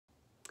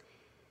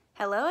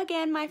Hello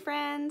again, my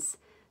friends.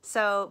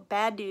 So,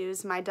 bad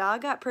news, my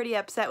dog got pretty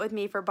upset with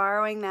me for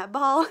borrowing that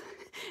ball,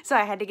 so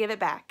I had to give it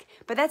back.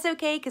 But that's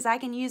okay, because I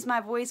can use my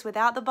voice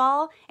without the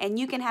ball, and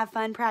you can have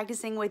fun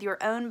practicing with your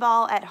own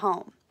ball at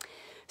home.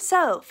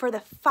 So, for the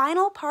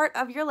final part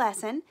of your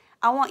lesson,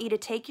 I want you to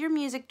take your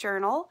music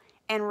journal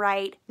and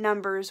write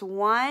numbers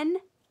 1,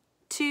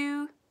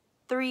 2,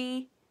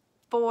 3,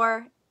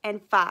 4,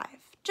 and 5,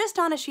 just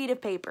on a sheet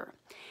of paper.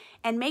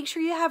 And make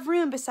sure you have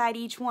room beside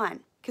each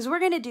one, because we're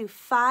going to do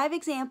 5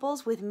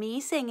 examples with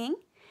me singing,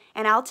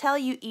 and I'll tell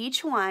you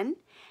each one,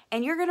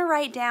 and you're going to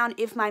write down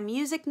if my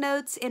music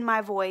notes in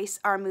my voice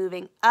are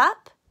moving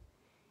up,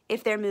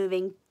 if they're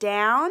moving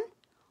down,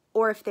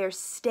 or if they're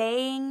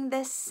staying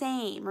the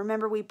same.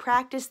 Remember, we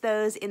practiced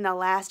those in the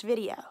last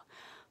video.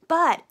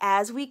 But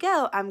as we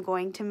go, I'm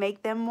going to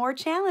make them more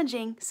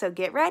challenging, so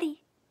get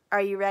ready.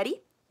 Are you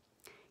ready?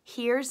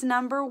 Here's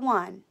number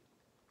 1.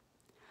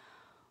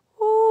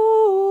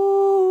 Ooh.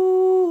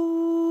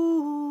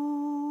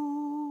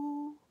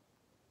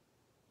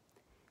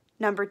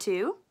 Number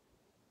 2.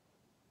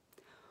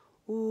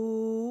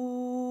 Ooh.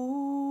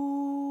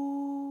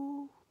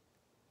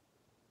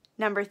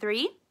 Number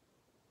 3.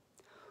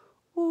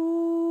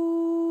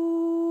 Ooh.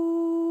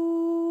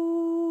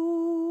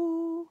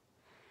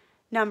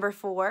 Number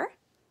 4.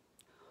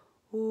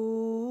 Ooh.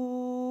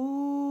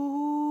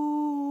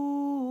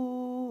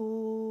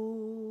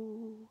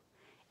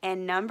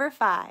 And number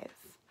 5.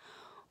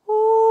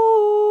 Ooh.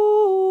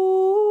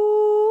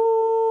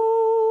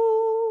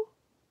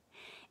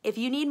 If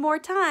you need more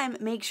time,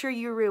 make sure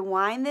you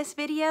rewind this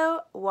video,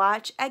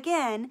 watch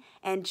again,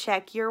 and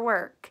check your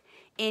work.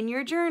 In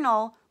your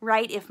journal,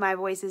 write if my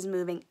voice is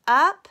moving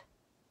up,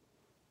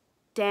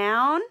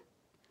 down,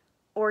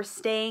 or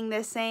staying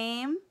the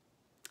same,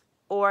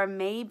 or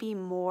maybe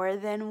more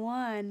than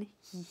one.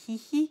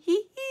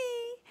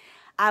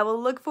 I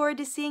will look forward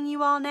to seeing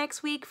you all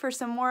next week for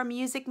some more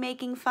music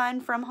making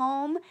fun from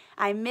home.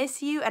 I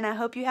miss you and I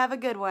hope you have a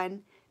good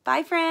one.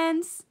 Bye,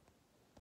 friends.